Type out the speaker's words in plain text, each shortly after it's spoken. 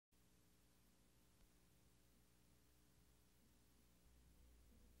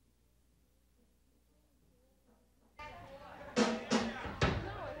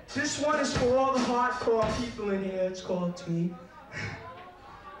This one is for all the hardcore people in here. It's called To Me.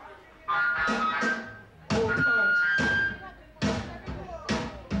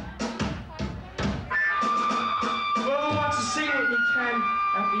 Whoever wants to sing with me can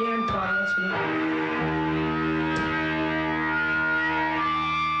at the end part. Let me know.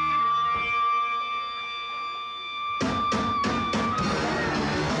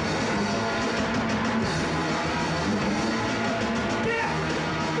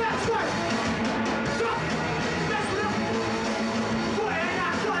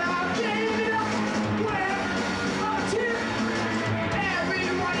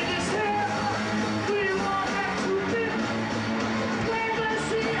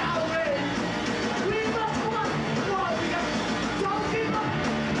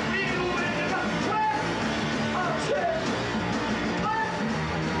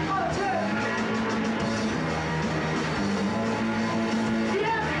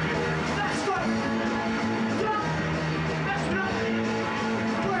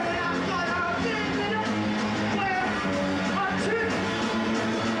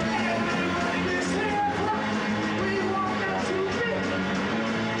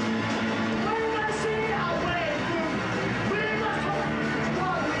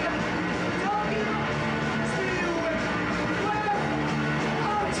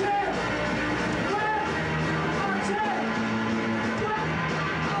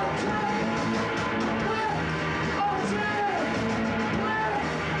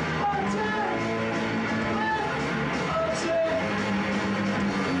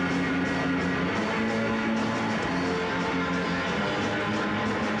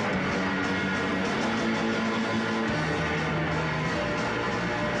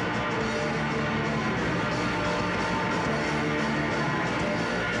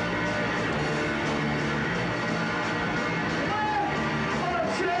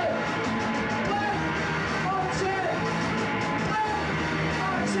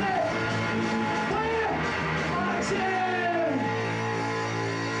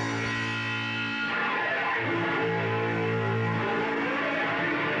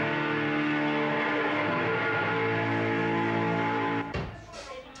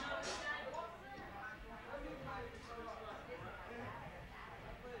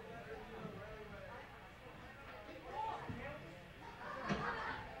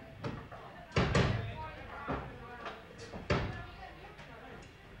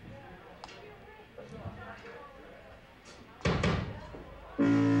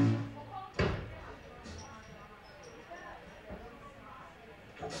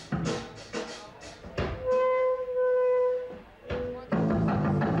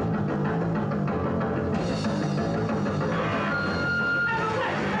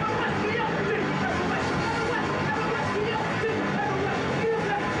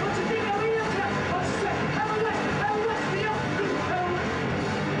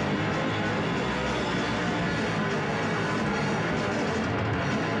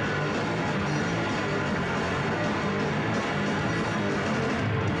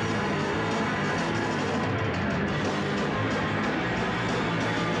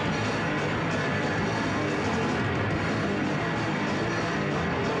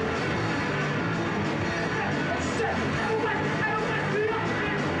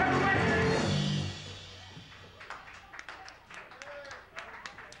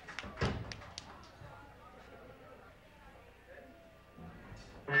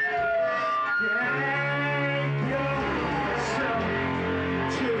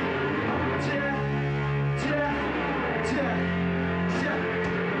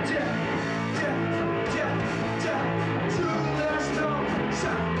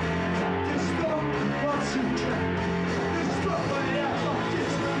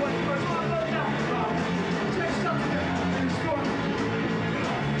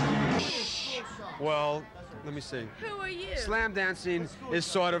 Well, let me see. Who are you? Slam dancing is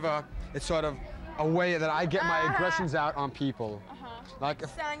sort of a way that I get my aggressions out on people. Like,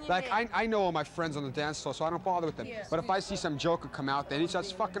 I know all my friends on the dance floor, so I don't bother with them. Yeah. But if I see some joker come out there and he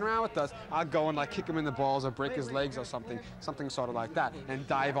starts fucking around with us, I'll go and like kick him in the balls or break his legs or something sort of like that, and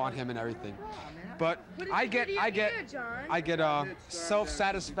dive on him and everything. But I get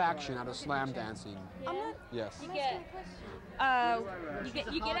self-satisfaction out of slam dancing. Yeah. Yes. You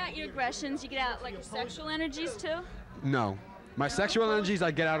get out your aggressions. You get out like your sexual energies too. No. My sexual energies I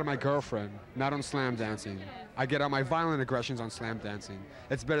get out of my girlfriend, not on slam dancing. I get out my violent aggressions on slam dancing.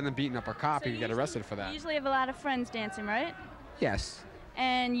 It's better than beating up a cop and you get arrested for that. You usually have a lot of friends dancing, right? Yes.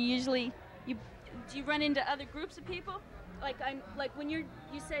 And you usually, do you run into other groups of people? Like when you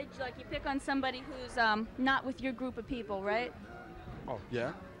said like you pick on somebody who's not with your group of people, right? Oh,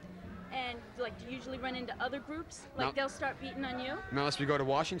 yeah? And like, do you usually run into other groups? Like No. they'll start beating on you? Unless we go to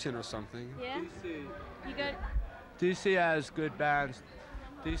Washington or something. Yeah. You got. DC has good bands.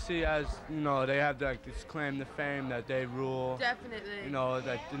 DC has, you know, they have like this claim to fame that they rule. Definitely. You know,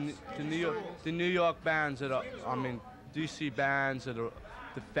 that the New York bands are, I mean, DC bands are the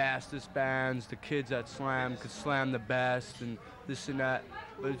fastest bands. The kids that slam could slam the best and this and that.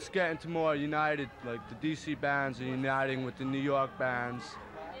 But it's getting to more united. Like the DC bands are uniting with the New York bands.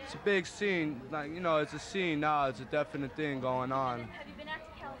 It's a big scene. Like, you know, it's a scene now. It's a definite thing going on. Have you been out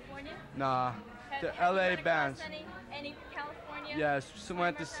to California? Nah, the Have you LA run across bands. Any California? Yes, so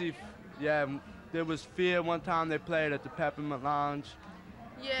went to see. Yeah, there was Fear one time they played at the Peppermint Lounge.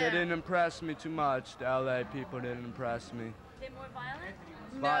 Yeah. They didn't impress me too much. The LA people didn't impress me. They're more violent?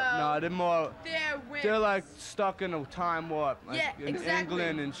 But no, they're more. They're wimps. They're like stuck in a time warp, like Yeah, in exactly.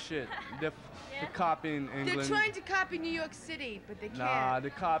 England and shit. They're copying England. They're trying to copy New York City, but they can't. Nah, they're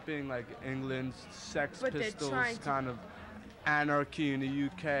copying like England's Sex But they're Pistols trying to- kind of anarchy in the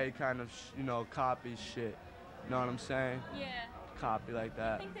UK kind of, you know, copy shit. You know what I'm saying? Yeah. Copy like I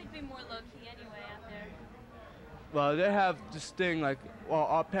that. think they'd be more low-key anyway out there. Well, they have this thing like, well,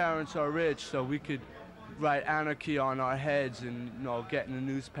 our parents are rich, so we could write anarchy on our heads and, you know, get in the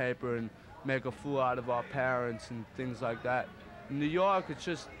newspaper and make a fool out of our parents and things like that. In New York, it's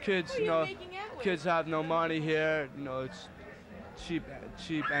just kids, Who are you you know, making out with? kids have no money here, you know, it's cheap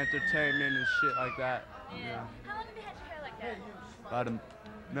entertainment and shit like that. Yeah. How long have you had your hair like that? About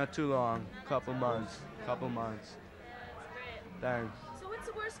not too long, couple months. Yeah, that's great. Thanks. So what's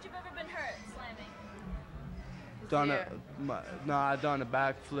the worst you've ever been hurt slamming? I done a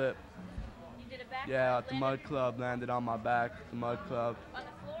backflip. You did a back Yeah, at the landed Mud Club, landed on my back, the Mud Club. on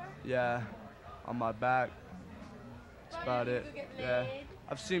the floor? Yeah, on my back. That's about it. Yeah.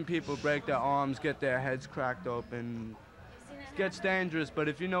 I've seen people break their arms, get their heads cracked open. It gets dangerous, but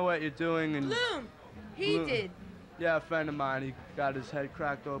if you know what you're doing and Bloom! He Bloom. did. yeah, a friend of mine, he got his head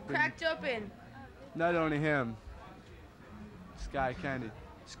cracked open. Cracked open. Not only him. This guy Kenny.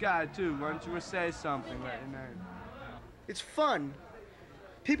 This guy too. Why don't you say something? Let your name. It's fun.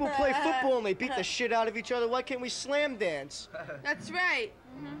 People play football and they beat the shit out of each other. Why can't we slam dance? That's right.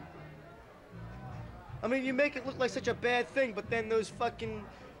 I mean, you make it look like such a bad thing, but then those fucking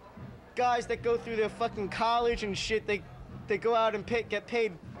guys that go through their fucking college and shit, they go out and get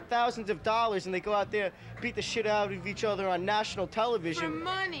paid thousands of dollars and they go out there, beat the shit out of each other on national For television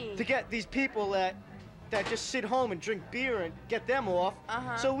money. to get these people that just sit home and drink beer and get them off.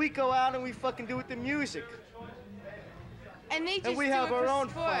 So we go out and we fucking do it the music. And they just And we do have it our for own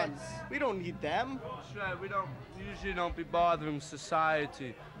sports. fun. We don't need them. That's right. We usually don't be bothering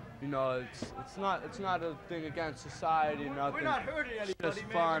society. You know, it's not a thing against society. Nothing. We're not hurting anybody, It's just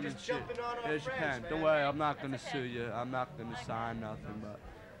man. fun We're and just shit. jumping on our Yes, you friends, can. man. Don't worry, I'm not gonna sue you. I'm not gonna sign nothing, but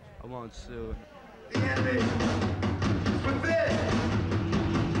I won't sue. The enemy is within.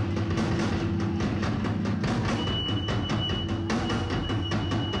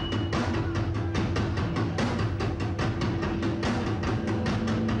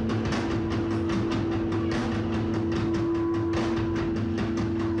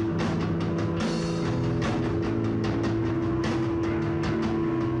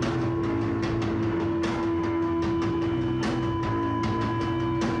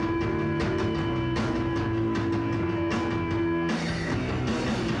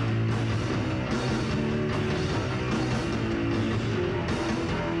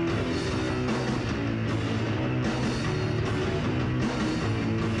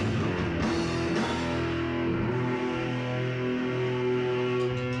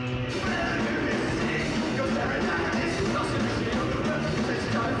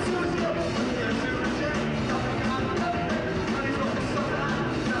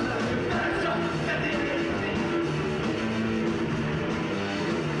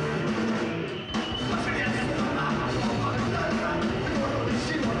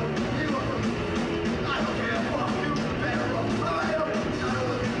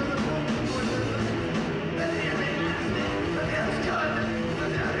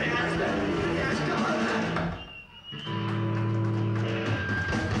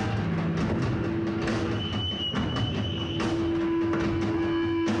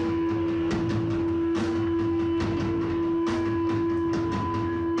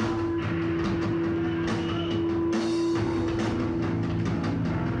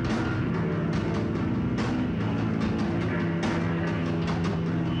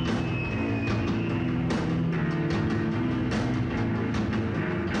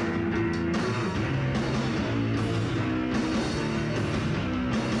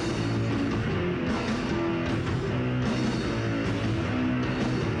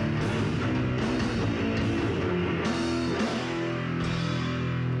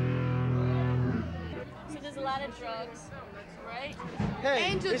 lot of drugs, right?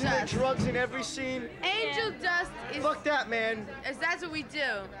 Hey, Angel isn't there dust. drugs in every scene? Angel dust is. Fuck that, man. That's what we do.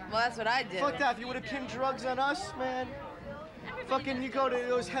 Well, that's what I do. Fuck that. If you would have pinned drugs on us, man. Fucking, you go to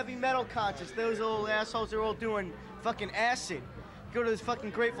those heavy metal concerts, those old assholes, they're all doing fucking acid. You go to those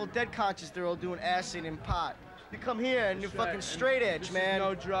fucking Grateful Dead concerts, they're all doing acid and pot. You come here and you're fucking straight edge, man.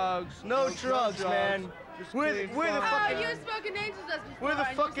 No drugs. No drugs, man. We're the Oh, fucking. you were smoking angel dust before. We're the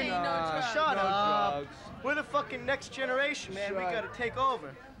and you fucking. say no drugs. Shut no up. drugs. We're the fucking next generation, man. We Right. gotta take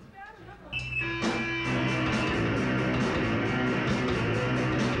over.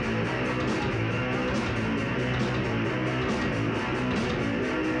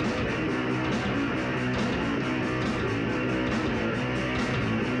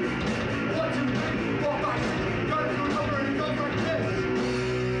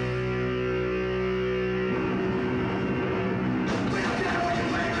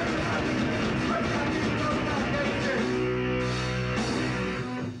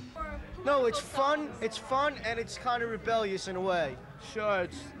 No, it's fun. It's fun, and it's kind of rebellious in a way. Sure,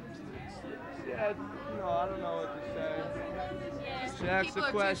 yeah, no, I don't know what to say. Yeah. That's People the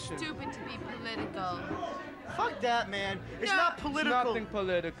are question. too stupid to be political. Fuck that, man. It's No. not It's political. nothing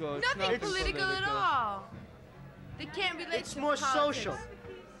political. It's Nothing nothing political at all. They can't relate It's to more politics. social.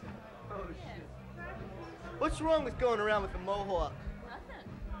 What's wrong with going around with a mohawk? Nothing.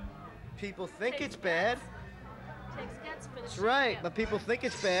 People think Takes it's bad. Takes guts for the That's right, but people think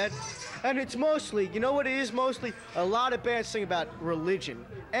it's bad. And it's mostly, you know what it is mostly? A lot of bands sing about religion.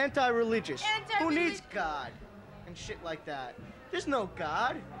 Anti-religious. Who Anti-relig- needs God? And shit like that. There's no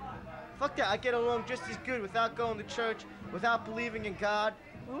God. Fuck that, I get along just as good without going to church, without believing in God.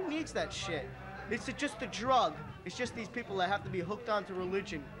 Who needs that shit? It's just a drug. It's just these people that have to be hooked onto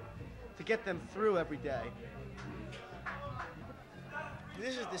religion to get them through every day.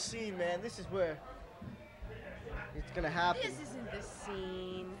 This is the scene, man. This is where it's gonna happen. This isn't the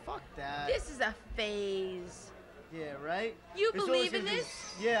scene. Fuck that. This is a phase. Yeah, right? You There's always believe in gonna be-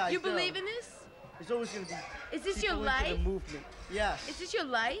 this? Yeah, I You do. believe in this? There's always gonna be Is this your people into life? the movement. Yes. Is this your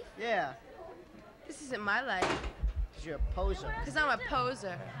life? Yeah. This isn't my life. 'Cause you're a poser. Because I'm a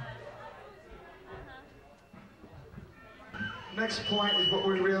poser. Next point is what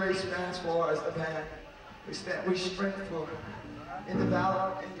we really stand for as the band. We sprint for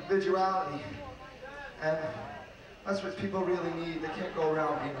individuality. And that's what people really need. They can't go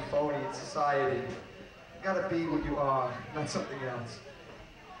around being phony in society. You gotta be what you are, not something else.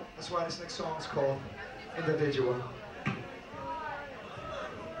 That's why this next song is called Individual.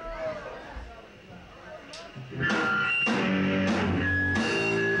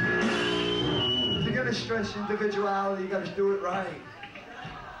 If you're gonna stress individuality, you gotta do it right.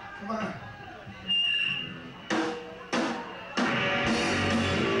 Come on.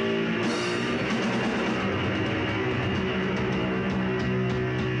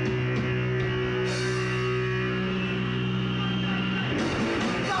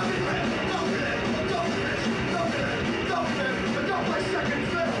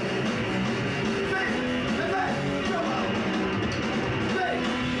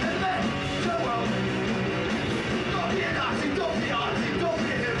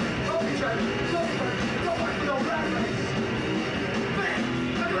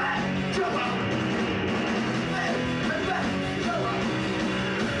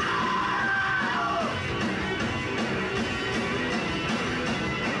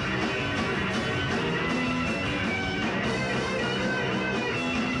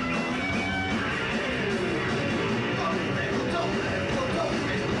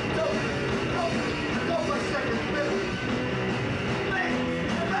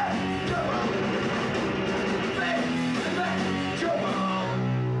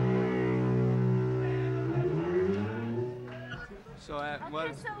 So what?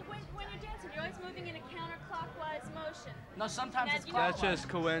 Okay, so when you're dancing, you're always moving in a counterclockwise motion. No, sometimes Now, it's you know- That's just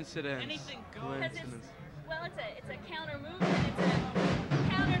coincidence. Anything goes. Because Coincidence. it's a counter movement. It's a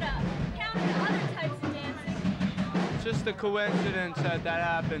counter to other types of dancing. It's just a coincidence that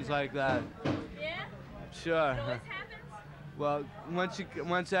happens like that. Yeah? Sure. It always happens? Well,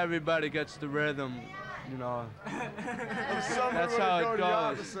 once everybody gets the rhythm, you know. That's how it goes. That's how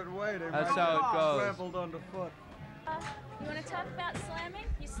it goes. Trampled underfoot. You want to talk about slamming?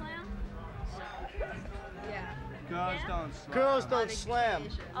 You slam? Yeah. Girls Yeah? don't slam. Girls don't slam.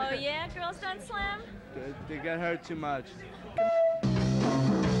 Oh yeah? Girls don't slam? They get hurt too much.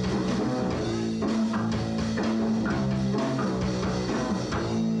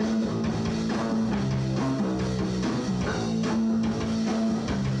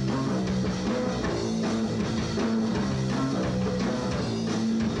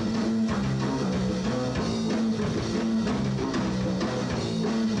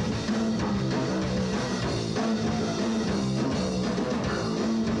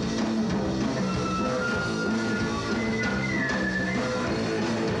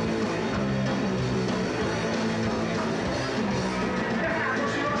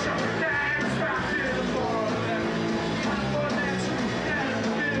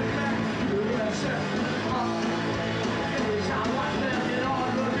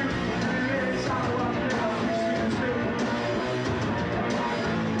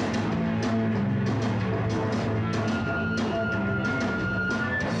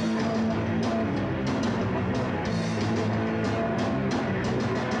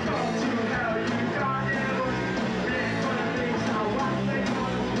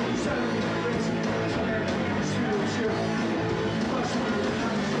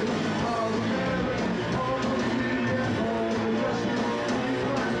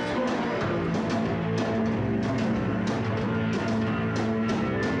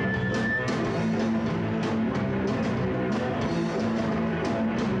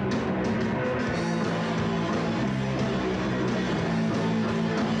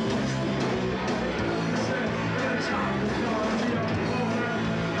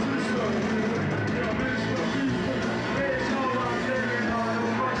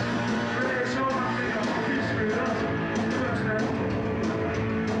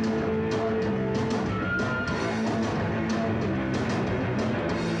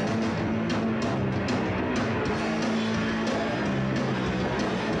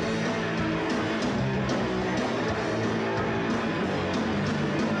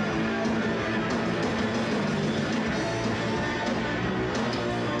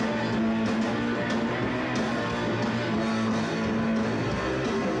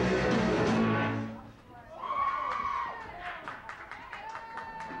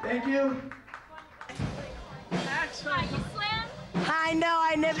 Thank you. Hi, you slam? I know,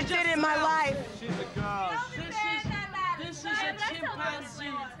 I never did it in my life. She's a girl. This is a chimpanzee.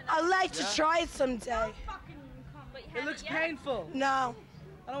 I'd like to try it someday. It looks painful. No,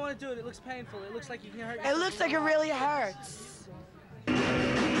 I don't want to do it. It looks painful. It looks like you can hurt it yourself. looks like it really hurts.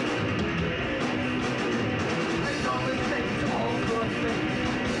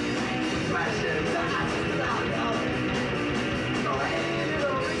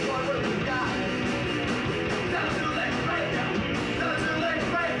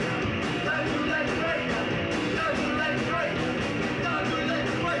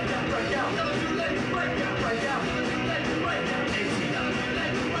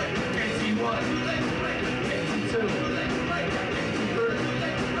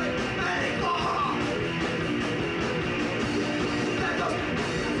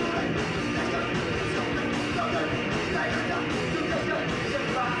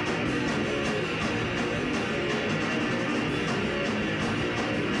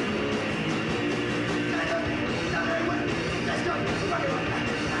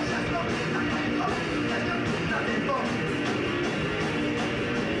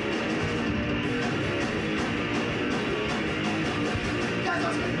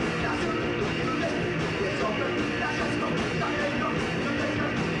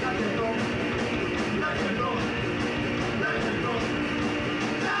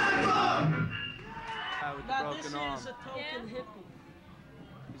 This is a token hippie.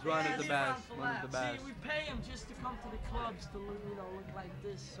 He's one of the best. One of the best. See, we pay him just to come to the clubs to look, look like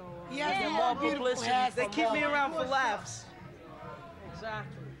this. So Yeah, get yeah, more beautiful publicity. hats. They keep me More. around for laughs.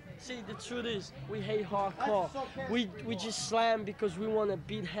 Exactly. See, the truth is, we hate hardcore. We just slam because we want to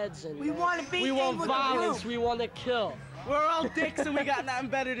beat heads in. We want to be We want able to violence. do. We want to kill. We're all dicks and we got nothing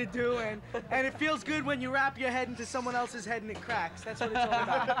better to do, and it feels good when you wrap your head into someone else's head and it cracks. That's what it's all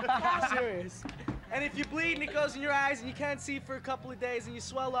about. I'm serious. And if you bleed and it goes in your eyes and you can't see for a couple of days and you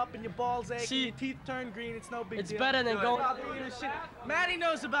swell up and your balls ache See, and your teeth turn green, it's no big It's deal. better than going. About being a shit. Maddie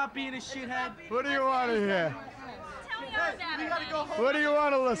knows about being a shithead. What do you want to hear? Tell me all about it, Maddie. What do you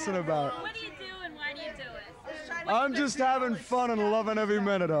want to listen about? What do you do and why do you do it? I'm just having fun and loving every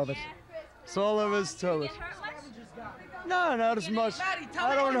minute of it. That's all there is to You it. get hurt much? No, not as much. Maddie, tell I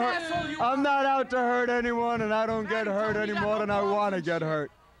me don't what hurt. asshole you I'm not out to hurt anyone, and I don't get Maddie, hurt tell me any you got more no than I balls want to and get shit.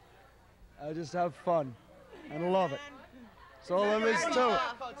 hurt. I just have fun and love it. That's all there is to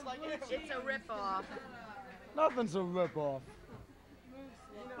it. It's a ripoff. Nothing's a rip-off.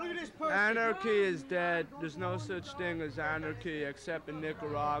 Look at this person. Anarchy is dead. There's no such thing as anarchy except in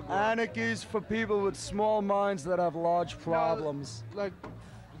Nicaragua. Anarchy's for people with small minds that have large problems. Like,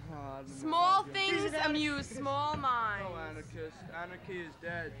 Small things amuse small minds. no anarchist. Anarchy is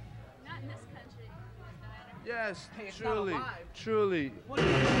dead. Not in this country. Yes, it's not truly, alive. truly.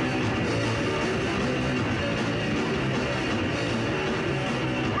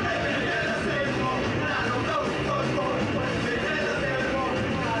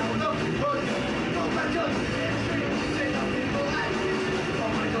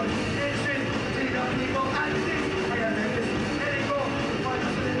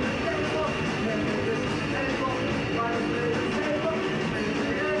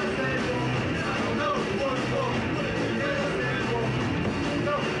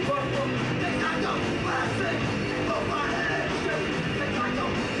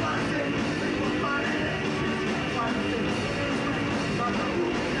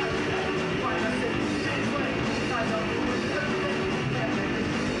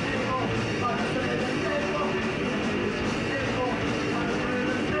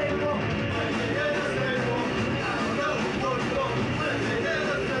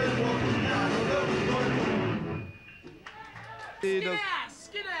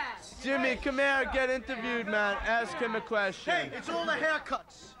 Jimmy, come here, get interviewed, man. Ask him a question. Hey, it's all the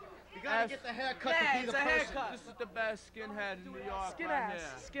haircuts. You gotta Ask- get the haircut Yeah, to be it's the a person. haircut. This is the best skinhead in New York. Skin right ass, here.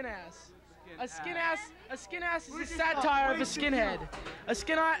 skin ass. A skin ass. ass, a skin ass is a satire of a skinhead. A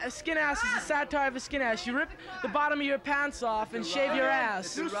skin ass is a satire of a skin ass. You rip the bottom of your pants off and shave your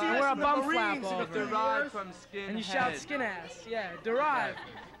ass and wear a bum flap over it. Derived from skinhead. And you shout skin ass. Yeah, derived.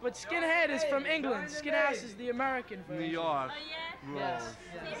 But skinhead is from England. Skin ass is the American New version. York. Oh, yeah? Yes.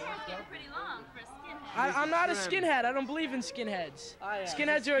 So your hair's getting pretty long for a skinhead. I'm not a skinhead. I don't believe in skinheads.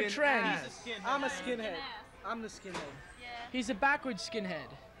 Skinheads are a Skin trend. ass. I'm a skinhead. Ass. I'm the skinhead. Yeah. He's a backwards skinhead.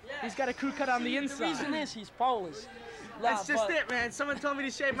 He's got a crew cut on the The reason inside. is he's Polish. That's just it, man. Someone told me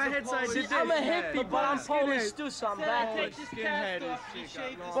to shave my head, so I did this. I'm a hippie, but I'm Polish Skinhead. too, so I'm backwards. Skinhead is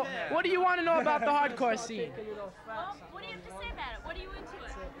chick. What do you want to know about the hardcore scene? Well, what do you have to say about it? What are you into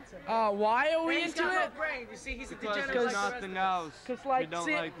it? Why are we into it? You see, he's a Because degenerate. there's like the rest nothing of us. else. Cause like, we don't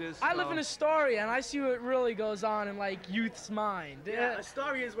see, like this. I live in Astoria and I see what really goes on in like youth's mind. Yeah,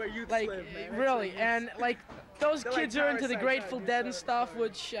 Astoria is where youth Like live, man. really, and like those They're kids like are into the parasites Grateful on you, Dead and so- stuff,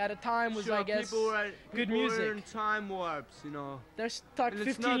 which at a time was, Sure, I guess, people were, good people music. were in time warps, you know. They're stuck And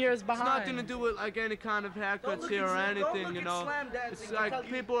 15 years It's behind. nothing to do with like any kind of haircuts here or anything, you know. It's like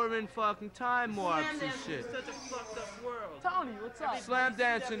people are in fucking time warps and shit. Such a fucked up world. Tony, what's up? Slam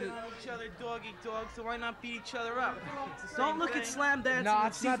dancing is... Each other dog eat dog, so why not beat each other up? Don't look at slam dancing. No, and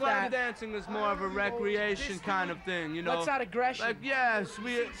it's see not Slam that. dancing is more of a recreation kind of thing, you know. That's not aggression. Like, yes,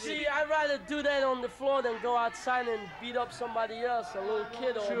 we... See, I'd rather do that on the floor than go outside and beat up somebody else, a little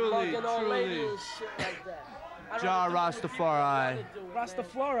kid or Truly, mug an old lady truly. and shit like that. I'd Ja rather do what you Rastafari. wanna do, man.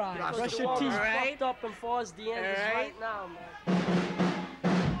 Rastafari. Brush your World's teeth. fucked up and far as the end is right now, man.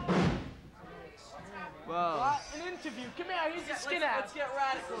 Well, An interview. Come here. He's a skin ass. Let's get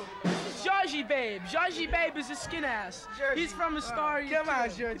radical. This is Jaji Babe. Jaji Babe is a skin ass. He's from Astoria. Come on,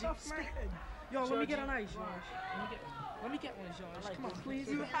 too. Georgie. Yo, let me get an ice, George. Let me get one, George. Come on, please.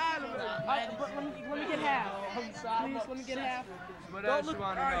 You had him. But let me get half. Please, let me get half. what else you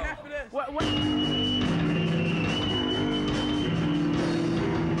want to know? Half of this. What?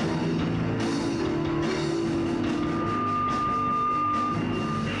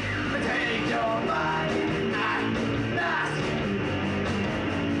 Take your money and ask.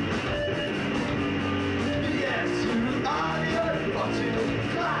 Yes, you are the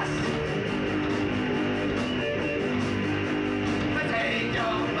unfortunate class. Take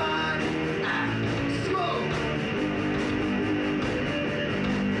your money and smoke.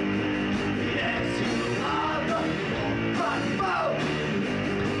 Yes, you are the front boat.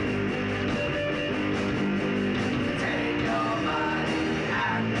 Take your money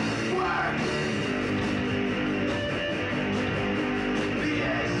and work.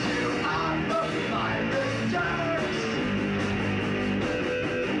 Yes, you are the mindless jerks.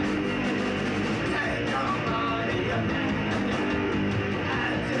 Take your money and it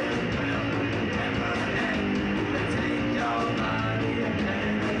will never end. Take your money again.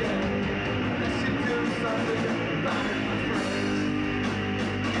 Unless you do something about it, my friends.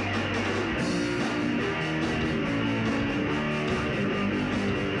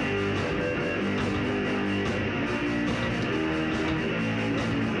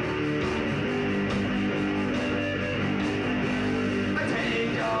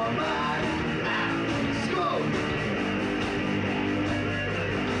 Take your money and school.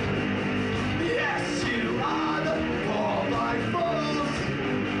 Yes, you are the 4x fools.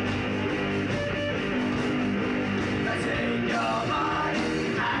 Take your money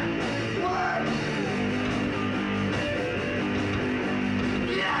and work.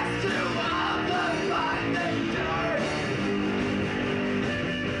 Yes, you are the finding dirt.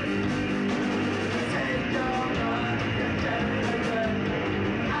 Take your money again and again,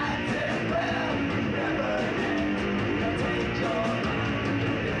 and it will never end. Take your money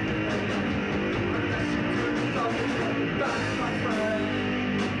again, unless you do something about it, my friend.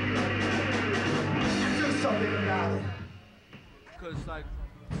 Do something about it. Because, like,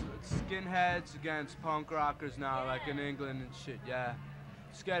 it's skinheads against punk rockers now, like in England and shit, yeah.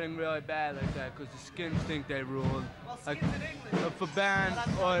 It's getting really bad like that, because the skins think they rule. Like, if a band,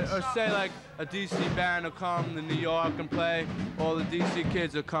 or say like a DC band will come to New York and play, all the DC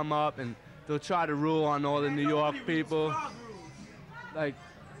kids will come up and they'll try to rule on all the New York people. Like,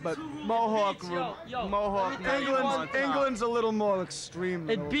 but Mohawk, Mohawk, England's a little more extreme.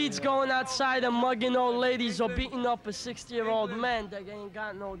 than It over beats here. going outside and mugging old ladies or beating up a 60-year-old man that ain't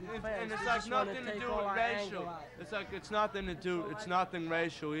got no defense. and it's They like just wanna nothing to take do all with our racial. anger out. It's like it's nothing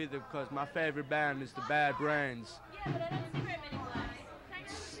racial either, because my favorite band is the Bad Brains. Yeah, but I don't see very many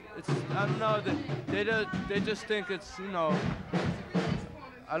blacks. It's I don't know, they just think it's, you know,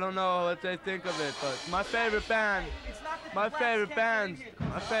 I don't know what they think of it, but my favorite band,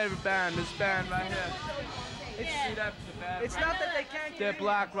 this band right here. It's not that they can't They're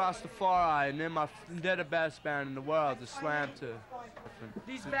Black Rastafari, and they're the best band in the world. The Slam to.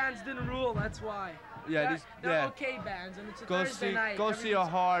 These bands didn't rule, that's why. Yeah, They're okay bands, and it's a Thursday night. Go see a Everyone's-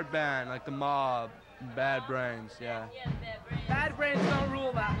 hard band like the Mob, Bad Brains, yeah. Yeah, bad brains. Bad Brains don't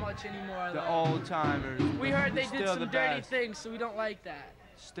rule that much anymore, The though. old timers. We heard they did Still the some dirty best. things, so we don't like that.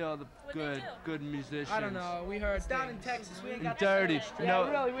 Still the What'd they do? good musicians. I don't know, we heard down in things. Texas. We ain't And got dirty, that. you Yeah, know,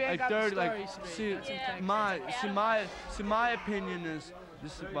 really, we ain't like got the dirty, like story straight. see, That's in Texas. my opinion is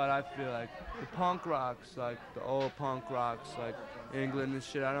this is what I feel like. The punk rocks, like the old punk rocks, like England and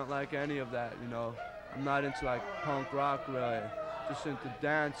shit. I don't like any of that, you know. I'm not into like punk rock really. Just into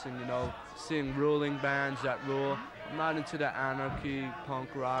dancing, you know, seeing ruling bands that rule. I'm not into the anarchy,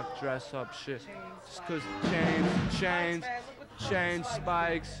 punk rock, dress up shit. Just 'cause chains,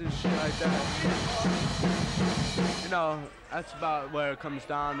 spikes and shit like that. You know, that's about where it comes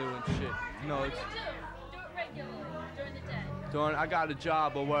down to and shit. You know, it's. Do it regularly during the day. I got a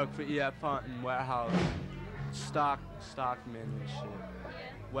job. I work for EF Hunting warehouse, stockman and shit. Yeah.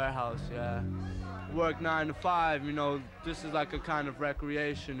 Warehouse, yeah. Work 9 to 5. You know, this is like a kind of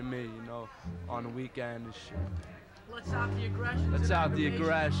recreation to me. You know, on the weekend and shit. Let's out the aggression. Let's out the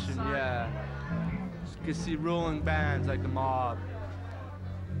aggression, yeah. You can see ruling bands like the Mob.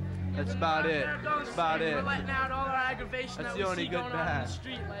 That's about it. That's about it. We're letting out all our aggravation That's that the we only see good going on in band. the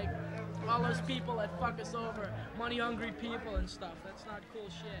street, like all those people that fuck us over, money-hungry people and stuff. That's not cool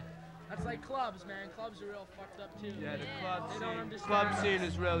shit. That's like clubs, man. Clubs are real fucked up too. Yeah, the They club scene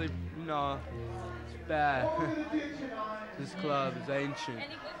is really, you know, it's bad. This club is ancient. Any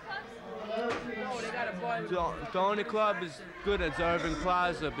good clubs? No, they got a boy. The only club is good as Irving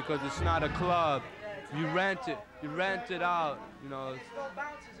Plaza because it's not a club. You rent it. You rent it out. You know.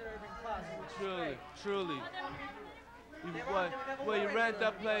 Truly. Where you rent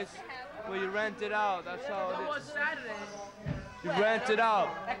that place, where you rent it out. That's how it is. You rent it out.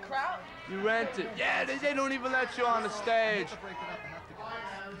 That crowd? You rent it. Yeah, they don't even let you on the stage.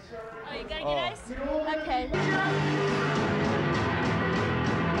 Oh, you gotta get ice? Okay.